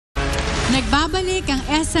Nagbabalik ang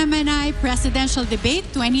SMNI Presidential Debate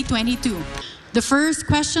 2022. The first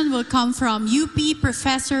question will come from UP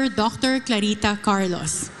Professor Dr. Clarita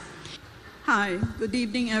Carlos. Hi, good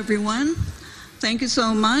evening everyone. Thank you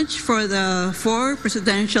so much for the 4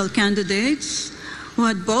 presidential candidates who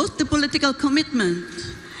had both the political commitment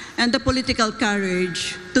and the political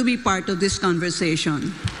courage to be part of this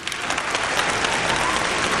conversation.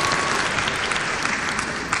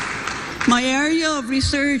 My area of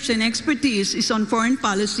research and expertise is on foreign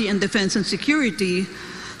policy and defense and security,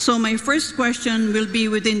 so my first question will be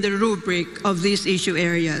within the rubric of these issue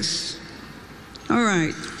areas. All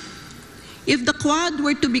right. If the Quad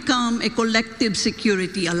were to become a collective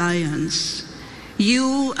security alliance,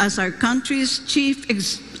 you, as our country's chief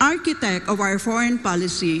architect of our foreign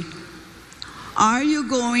policy, are you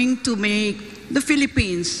going to make the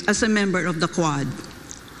Philippines as a member of the Quad?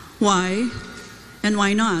 Why and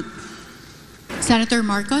why not? Senator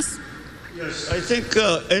Marcos? Yes, I think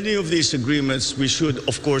any of these agreements we should,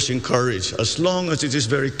 of course, encourage, as long as it is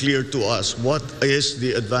very clear to us what is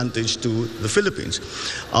the advantage to the Philippines.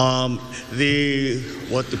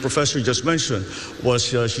 What the professor just mentioned was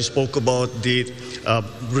she spoke about the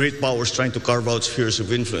great powers trying to carve out spheres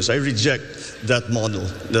of influence. I reject that model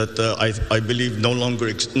that I believe no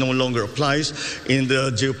longer applies in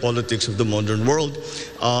the geopolitics of the modern world.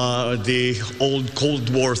 The old Cold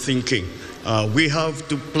War thinking. We have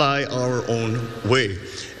to apply our own way.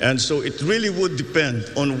 And so it really would depend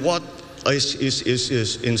on what is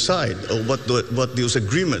inside, or what those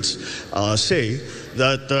agreements say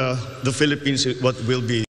that the Philippines, what will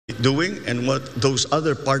be doing and what those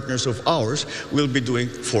other partners of ours will be doing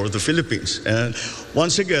for the Philippines. And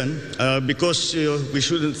once again, because we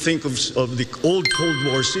shouldn't think of the old Cold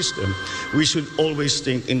War system, we should always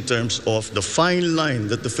think in terms of the fine line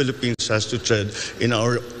that the Philippines has to tread in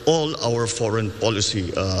all our foreign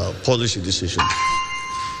policy decisions.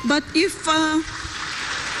 But if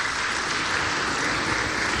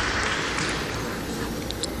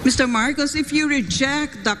Mr. Marcos, if you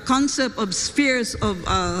reject the concept of spheres of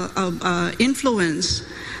influence,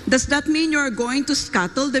 does that mean you're going to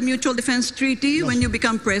scuttle the Mutual Defense Treaty when you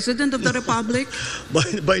become President of the Republic?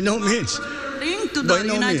 By no means. Linked to the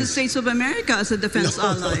United States of America as a defense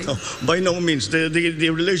ally. No, by no means. The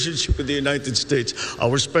relationship with the United States,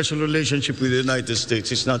 our special relationship with the United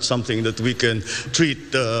States, is not something that we can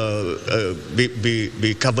treat,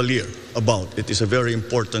 be cavalier about. It is a very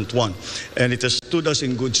important one, and it has stood us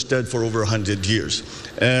in good stead for over 100 years.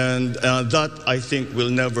 And that, I think,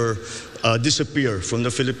 will never disappear from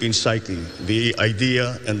the Philippine psyche, the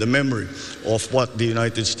idea and the memory of what the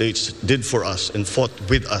United States did for us and fought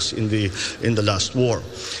with us in the last war.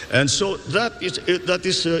 And so that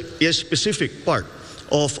is a specific part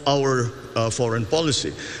of our foreign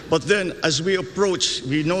policy. But then as we approach,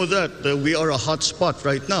 we know that we are a hot spot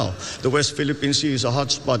right now. The West Philippine Sea is a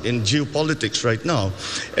hot spot in geopolitics right now.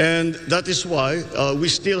 And that is why we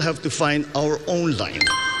still have to find our own line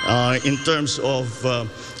in terms of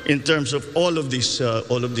all of these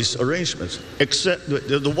arrangements. Except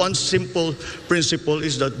the one simple principle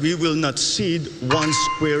is that we will not cede 1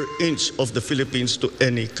 square inch of the Philippines to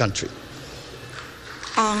any country.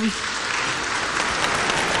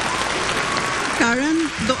 Karen,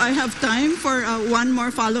 do I have time for one more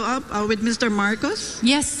follow-up with Mr. Marcos?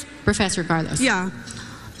 Yes, Professor Carlos. Yeah.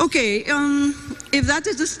 Okay, if that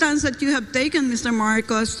is the stance that you have taken, Mr.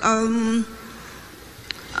 Marcos,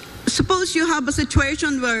 suppose you have a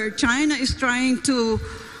situation where China is trying to,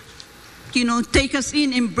 take us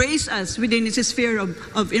in, embrace us within its sphere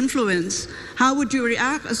of influence. How would you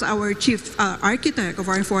react as our chief architect of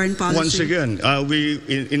our foreign policy? Once again,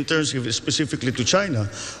 in terms of specifically to China,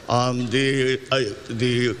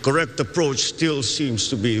 the correct approach still seems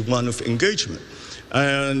to be one of engagement.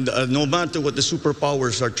 And no matter what the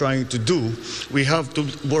superpowers are trying to do, we have to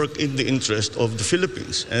work in the interest of the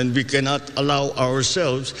Philippines, and we cannot allow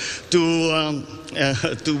ourselves to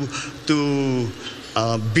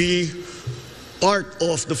be part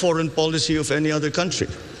of the foreign policy of any other country.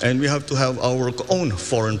 And we have to have our own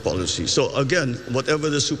foreign policy. So again, whatever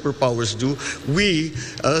the superpowers do, we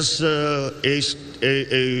as a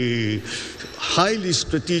highly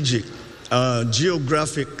strategic having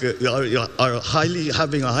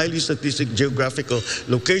a highly strategic geographical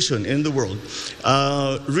location in the world,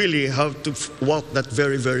 really have to walk that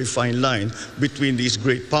very, very fine line between these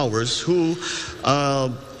great powers who,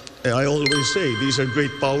 I always say, these are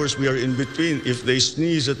great powers, we are in between. If they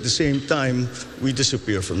sneeze at the same time, we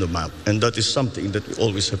disappear from the map. And that is something that we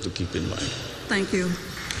always have to keep in mind. Thank you.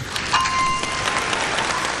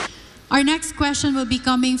 Our next question will be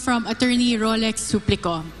coming from Attorney Rolex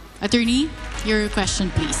Suplico. Attorney, your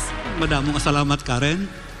question, please. madamong salamat Karen.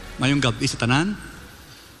 Mayong gabi sa tanan.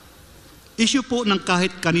 Issue po ng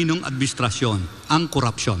kahit kaninong administrasyon, ang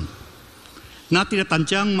korupsyon, na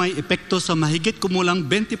tinatansyang may epekto sa mahigit kumulang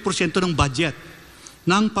 20% ng budget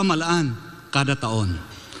ng pamalaan kada taon.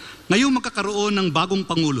 Ngayong magkakaroon ng bagong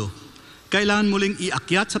Pangulo, kailangan muling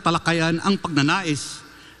iakyat sa talakayan ang pagnanais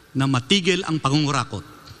na matigil ang pangungurakot,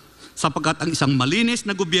 sapagkat ang isang malinis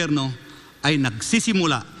na gobyerno ay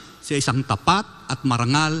nagsisimula sa isang tapat at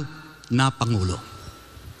marangal na Pangulo.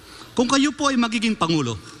 Kung kayo po ay magiging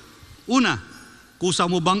Pangulo, una, kusa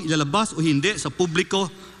mo bang ilalabas o hindi sa publiko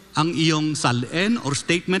ang iyong SALN or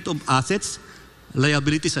Statement of Assets,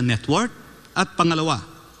 Liabilities and Net Worth? At pangalawa,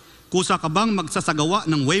 kusa ka bang magsasagawa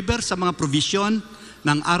ng waiver sa mga provision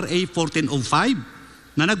ng RA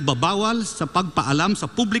 1405 na nagbabawal sa pagpaalam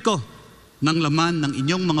sa publiko ng laman ng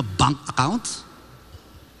inyong mga bank accounts?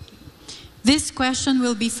 This question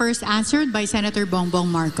will be first answered by Senator Bongbong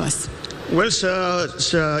Marcos. Well,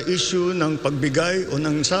 sa issue ng pagbigay o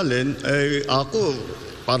ng salin, ay ako,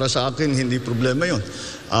 para sa akin, hindi problema yon.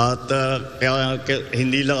 At kaya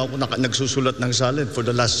hindi lang ako nagsusulat ng salin for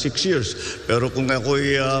the last 6 years. Pero kung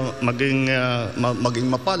ako'y maging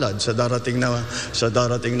mapalad sa darating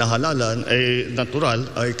na halalan, ay natural,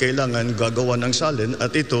 ay kailangan gagawa ng salin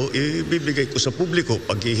at ito ibibigay ko sa publiko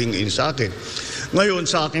paghihingiin sa akin. Ngayon,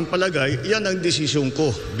 sa aking palagay, yan ang desisyon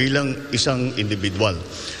ko bilang isang individual.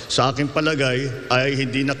 Sa aking palagay ay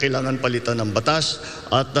hindi na kailangan palitan ng batas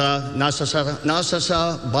at nasa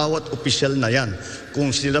sa bawat opisyal na yan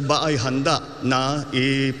kung sila ba ay handa na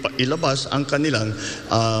ilabas ang kanilang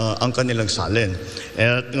salin.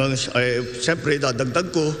 At siyempre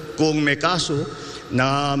dadagdag ko kung may kaso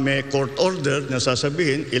na may court order na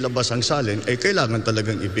sasabihin ilabas ang salin, ay kailangan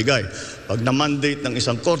talagang ibigay. Pag na-mandate ng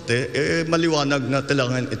isang korte, maliwanag na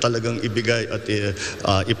talagang ibigay at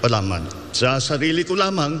ipalaman. Sa sarili ko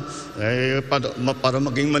lamang, para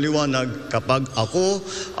maging maliwanag, kapag ako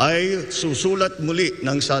ay susulat muli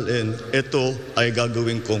ng salin, ito ay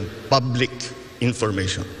gagawin kong public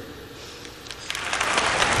information.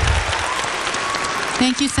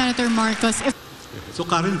 Thank you, Senator Marcos. So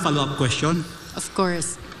Karen, follow-up question. Of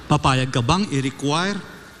course. Papayag ka bang i-require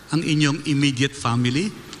ang inyong immediate family,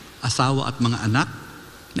 asawa at mga anak,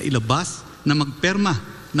 na ilabas na magperma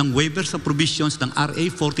ng waiver sa provisions ng RA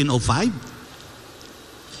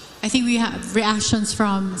 1405? I think we have reactions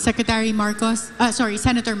from Senator Marcos.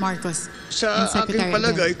 Sa aking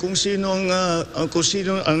palagay, kung sino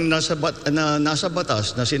ang nasa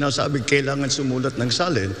batas na sinasabing kailangan sumulat ng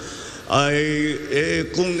salin, ay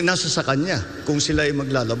kung nasa sa kanya, kung sila ay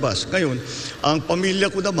maglalabas. Ngayon, ang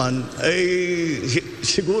pamilya ko naman ay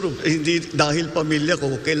siguro hindi dahil pamilya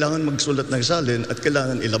ko kailangan magsulat ng salin at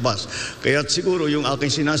kailangan ilabas. Kaya siguro yung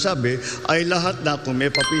aking sinasabi ay lahat na kung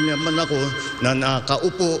may pamilya man ako na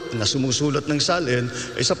nakaupo na sumusulat ng salin,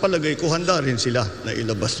 ay sa palagay ko handa rin sila na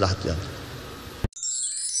ilabas lahat yan.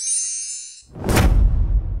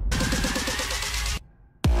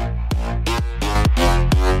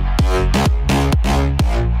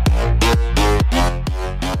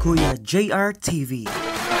 Kuya JR TV.